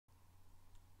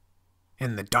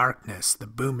In the darkness, the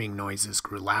booming noises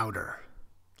grew louder,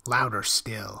 louder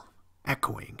still,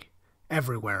 echoing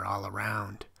everywhere all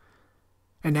around.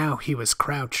 And now he was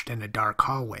crouched in a dark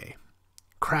hallway,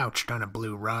 crouched on a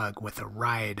blue rug with a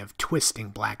riot of twisting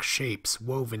black shapes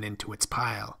woven into its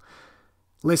pile,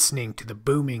 listening to the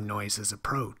booming noises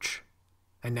approach.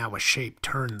 And now a shape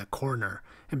turned the corner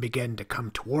and began to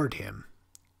come toward him,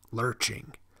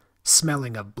 lurching,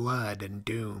 smelling of blood and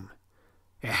doom.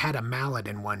 It had a mallet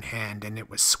in one hand and it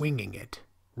was swinging it,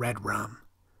 red rum,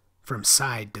 from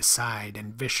side to side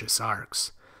in vicious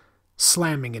arcs,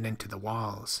 slamming it into the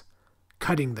walls,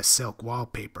 cutting the silk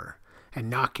wallpaper, and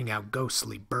knocking out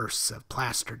ghostly bursts of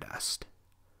plaster dust.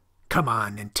 Come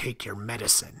on and take your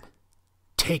medicine.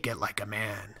 Take it like a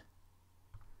man.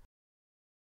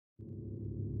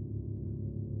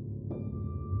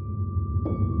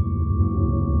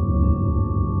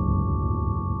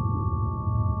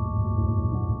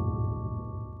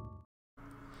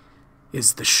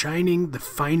 Is The Shining the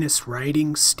finest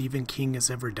writing Stephen King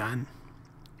has ever done?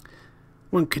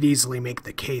 One could easily make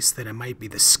the case that it might be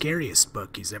the scariest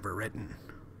book he's ever written,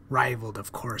 rivaled,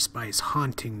 of course, by his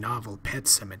haunting novel Pet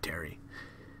Sematary.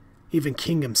 Even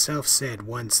King himself said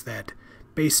once that,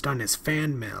 based on his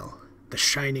fan mail, The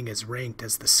Shining is ranked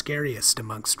as the scariest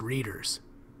amongst readers.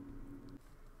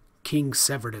 King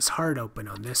severed his heart open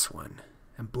on this one,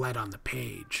 and bled on the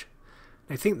page.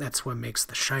 I think that's what makes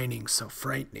The Shining so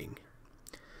frightening.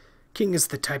 King is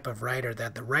the type of writer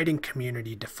that the writing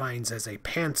community defines as a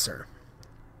pantser.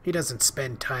 He doesn't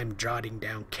spend time jotting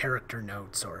down character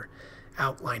notes or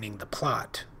outlining the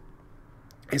plot.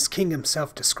 As King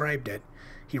himself described it,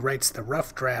 he writes the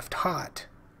rough draft hot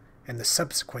and the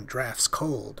subsequent drafts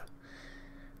cold.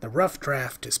 The rough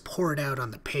draft is poured out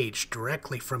on the page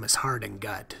directly from his heart and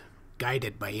gut,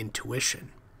 guided by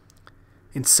intuition.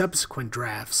 In subsequent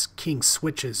drafts, King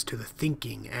switches to the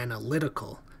thinking,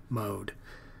 analytical mode,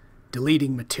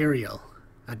 deleting material,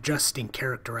 adjusting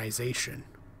characterization,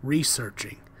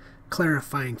 researching,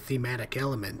 clarifying thematic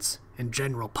elements, and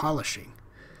general polishing.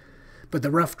 But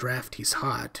the rough draft, he's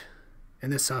hot,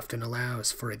 and this often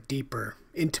allows for a deeper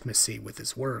intimacy with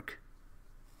his work.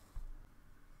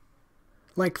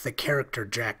 Like the character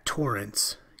Jack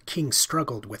Torrance, King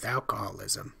struggled with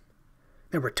alcoholism.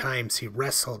 There were times he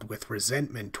wrestled with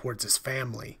resentment towards his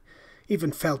family,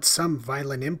 even felt some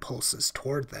violent impulses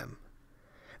toward them.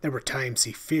 There were times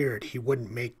he feared he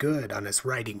wouldn't make good on his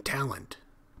writing talent.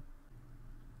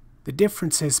 The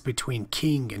differences between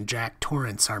King and Jack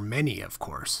Torrance are many, of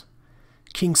course.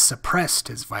 King suppressed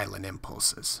his violent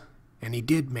impulses, and he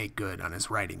did make good on his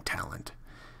writing talent.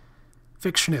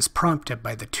 Fiction is prompted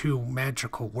by the two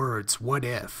magical words, what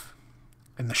if?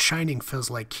 And The Shining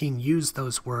feels like King used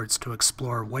those words to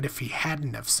explore what if he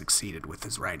hadn't have succeeded with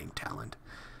his writing talent.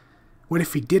 What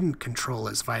if he didn't control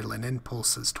his violent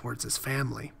impulses towards his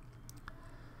family?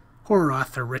 Horror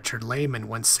author Richard Lehman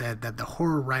once said that the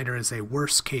horror writer is a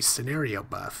worst-case scenario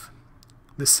buff.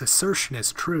 This assertion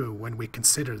is true when we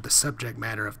consider the subject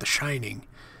matter of The Shining.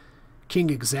 King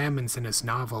examines in his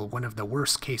novel one of the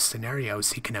worst-case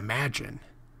scenarios he can imagine,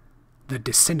 the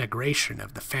disintegration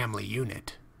of the family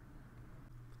unit.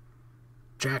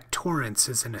 Jack Torrance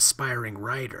is an aspiring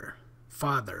writer,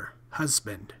 father,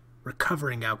 husband,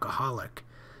 recovering alcoholic,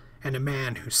 and a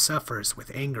man who suffers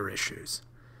with anger issues.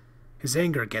 His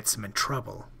anger gets him in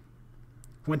trouble.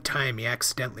 One time he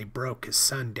accidentally broke his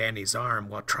son Danny's arm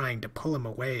while trying to pull him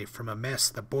away from a mess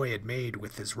the boy had made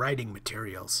with his writing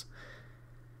materials.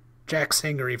 Jack's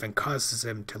anger even causes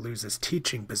him to lose his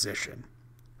teaching position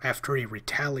after he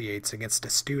retaliates against a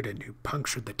student who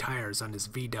punctured the tires on his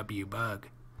VW Bug.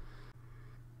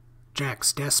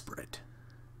 Jack's desperate,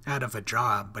 out of a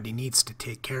job, but he needs to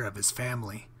take care of his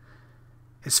family.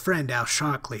 His friend Al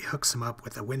Shockley hooks him up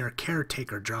with a winter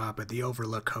caretaker job at the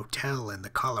Overlook Hotel in the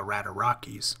Colorado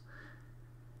Rockies.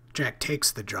 Jack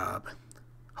takes the job,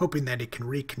 hoping that he can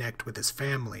reconnect with his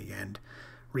family and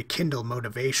rekindle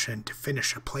motivation to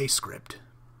finish a play script.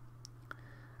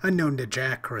 Unknown to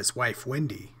Jack or his wife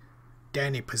Wendy,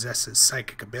 Danny possesses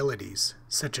psychic abilities,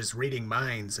 such as reading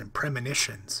minds and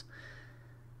premonitions.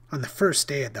 On the first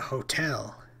day at the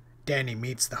hotel, Danny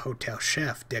meets the hotel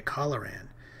chef Dick Halloran,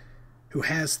 who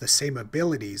has the same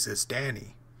abilities as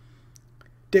Danny.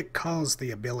 Dick calls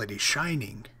the ability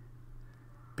Shining.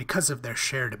 Because of their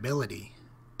shared ability,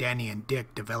 Danny and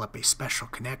Dick develop a special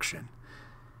connection.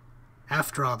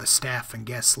 After all the staff and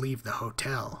guests leave the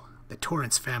hotel, the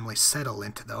Torrance family settle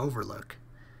into the Overlook.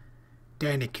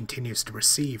 Danny continues to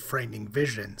receive frightening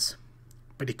visions,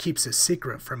 but he keeps his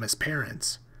secret from his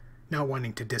parents, not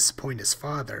wanting to disappoint his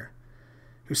father,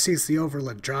 who sees the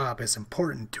Overlook job as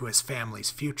important to his family's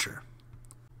future.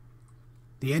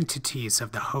 The entities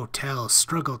of the hotel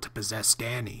struggle to possess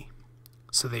Danny,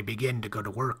 so they begin to go to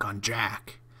work on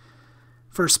Jack.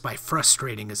 First by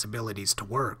frustrating his abilities to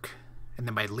work, and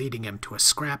then by leading him to a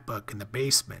scrapbook in the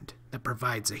basement that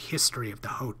provides a history of the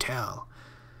hotel,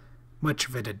 much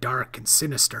of it a dark and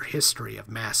sinister history of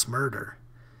mass murder.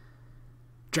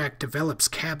 Jack develops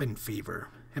cabin fever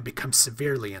and becomes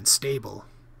severely unstable.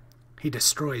 He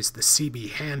destroys the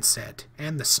CB handset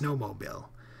and the snowmobile,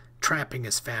 trapping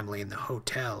his family in the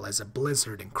hotel as a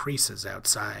blizzard increases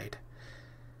outside.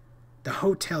 The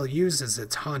hotel uses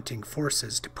its haunting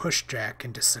forces to push Jack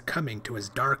into succumbing to his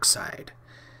dark side,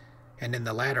 and in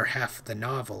the latter half of the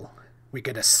novel, we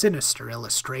get a sinister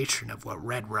illustration of what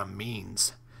red rum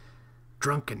means.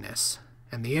 Drunkenness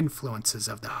and the influences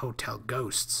of the hotel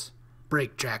ghosts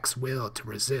break Jack's will to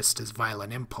resist his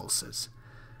violent impulses.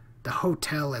 The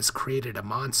hotel has created a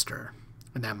monster,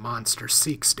 and that monster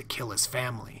seeks to kill his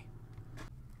family.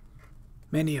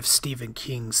 Many of Stephen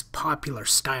King's popular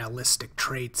stylistic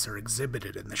traits are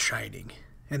exhibited in The Shining,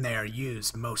 and they are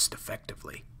used most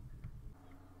effectively.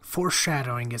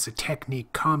 Foreshadowing is a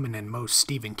technique common in most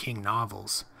Stephen King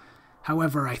novels.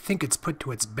 However, I think it's put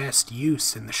to its best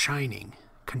use in The Shining,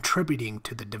 contributing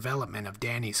to the development of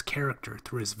Danny's character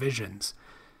through his visions.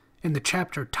 In the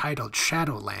chapter titled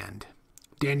Shadowland,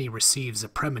 Danny receives a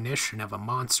premonition of a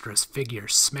monstrous figure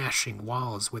smashing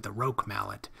walls with a roque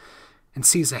mallet, and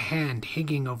sees a hand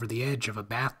hanging over the edge of a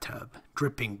bathtub,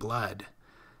 dripping blood.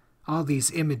 All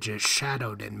these images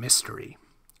shadowed in mystery,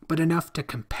 but enough to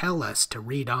compel us to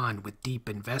read on with deep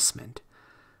investment.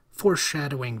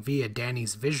 Foreshadowing via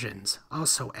Danny's visions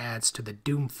also adds to the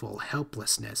doomful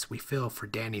helplessness we feel for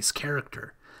Danny's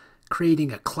character,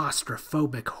 creating a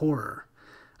claustrophobic horror,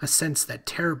 a sense that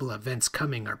terrible events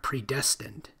coming are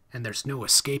predestined, and there's no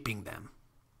escaping them.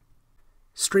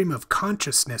 Stream of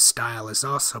consciousness style is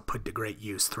also put to great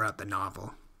use throughout the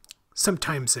novel.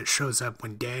 Sometimes it shows up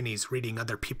when Danny's reading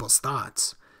other people's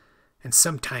thoughts, and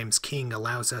sometimes King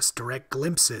allows us direct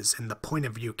glimpses in the point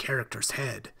of view character's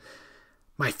head.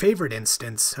 My favorite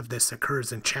instance of this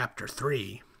occurs in Chapter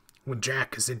 3, when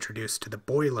Jack is introduced to the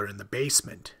boiler in the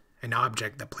basement, an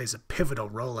object that plays a pivotal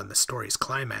role in the story's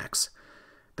climax.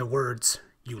 The words,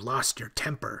 "You lost your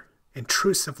temper,"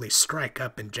 intrusively strike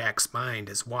up in Jack's mind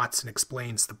as Watson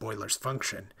explains the boiler's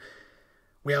function.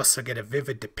 We also get a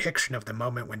vivid depiction of the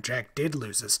moment when Jack did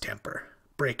lose his temper,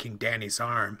 breaking Danny's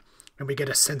arm, and we get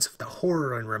a sense of the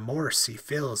horror and remorse he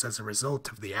feels as a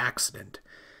result of the accident.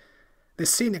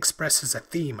 This scene expresses a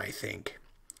theme, I think.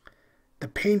 The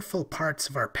painful parts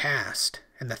of our past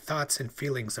and the thoughts and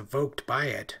feelings evoked by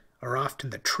it are often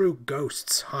the true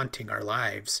ghosts haunting our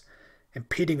lives,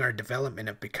 impeding our development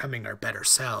of becoming our better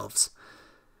selves.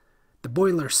 The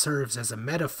boiler serves as a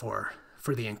metaphor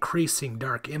for the increasing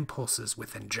dark impulses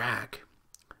within Jack.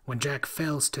 When Jack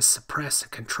fails to suppress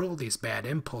and control these bad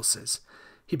impulses,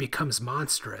 he becomes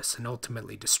monstrous and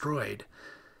ultimately destroyed.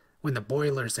 When the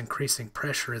boiler's increasing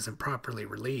pressure isn't properly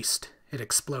released, it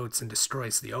explodes and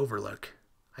destroys the Overlook.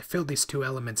 I feel these two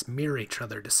elements mirror each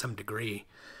other to some degree.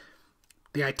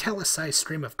 The italicized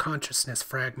stream of consciousness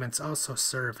fragments also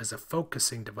serve as a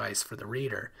focusing device for the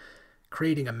reader,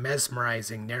 creating a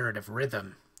mesmerizing narrative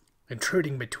rhythm,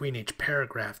 intruding between each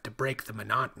paragraph to break the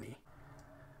monotony.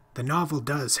 The novel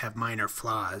does have minor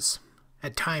flaws.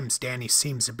 At times, Danny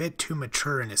seems a bit too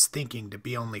mature in his thinking to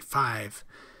be only 5.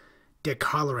 Dick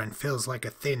Halloran feels like a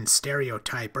thin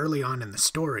stereotype early on in the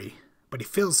story, but he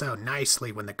fills out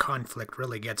nicely when the conflict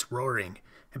really gets roaring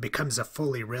and becomes a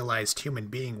fully realized human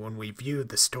being when we view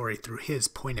the story through his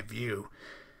point of view.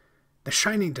 The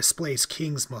Shining displays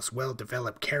King's most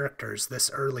well-developed characters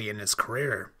this early in his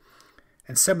career,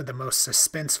 and some of the most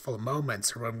suspenseful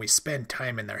moments are when we spend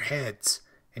time in their heads,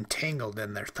 entangled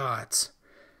in their thoughts.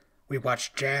 We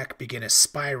watch Jack begin a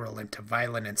spiral into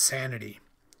violent insanity.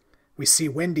 We see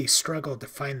Wendy struggle to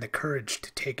find the courage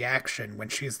to take action when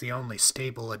she's the only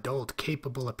stable adult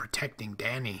capable of protecting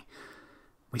Danny.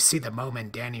 We see the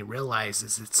moment Danny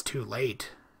realizes it's too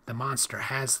late. The monster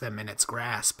has them in its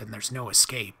grasp and there's no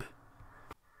escape.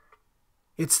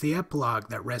 It's the epilogue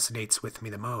that resonates with me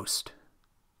the most.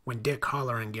 When Dick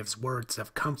Halloran gives words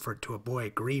of comfort to a boy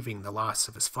grieving the loss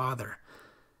of his father,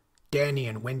 Danny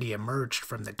and Wendy emerged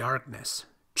from the darkness,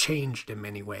 changed in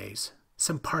many ways,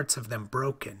 some parts of them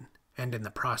broken and in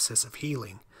the process of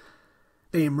healing.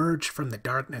 They emerged from the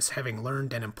darkness having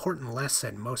learned an important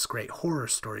lesson most great horror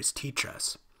stories teach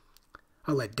us.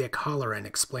 I'll let Dick Halloran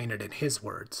explain it in his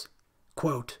words.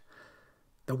 Quote,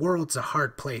 "The world's a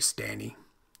hard place, Danny.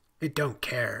 It don't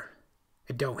care.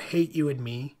 It don't hate you and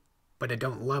me, but it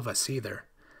don't love us either.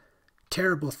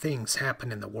 Terrible things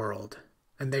happen in the world,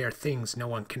 and they are things no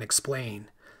one can explain.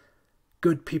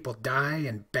 Good people die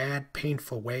in bad,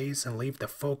 painful ways and leave the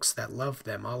folks that love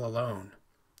them all alone.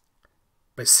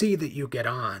 But see that you get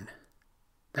on.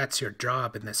 That's your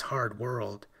job in this hard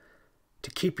world,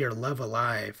 to keep your love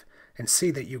alive and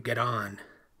see that you get on,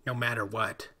 no matter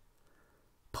what.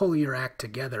 Pull your act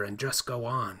together and just go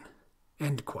on."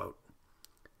 End quote.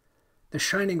 The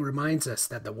Shining reminds us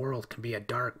that the world can be a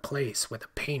dark place with a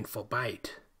painful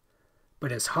bite.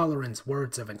 But as Halloran's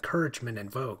words of encouragement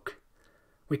invoke,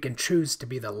 we can choose to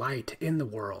be the light in the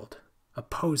world,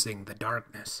 opposing the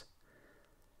darkness.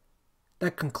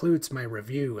 That concludes my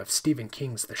review of Stephen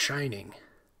King's The Shining.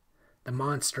 The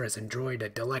monster has enjoyed a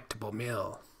delectable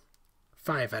meal.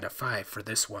 5 out of 5 for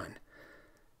this one.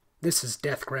 This is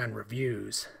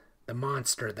DeathGroundReviews, the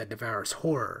monster that devours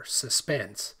horror,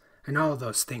 suspense, and all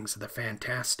those things of the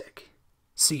fantastic.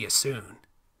 See you soon.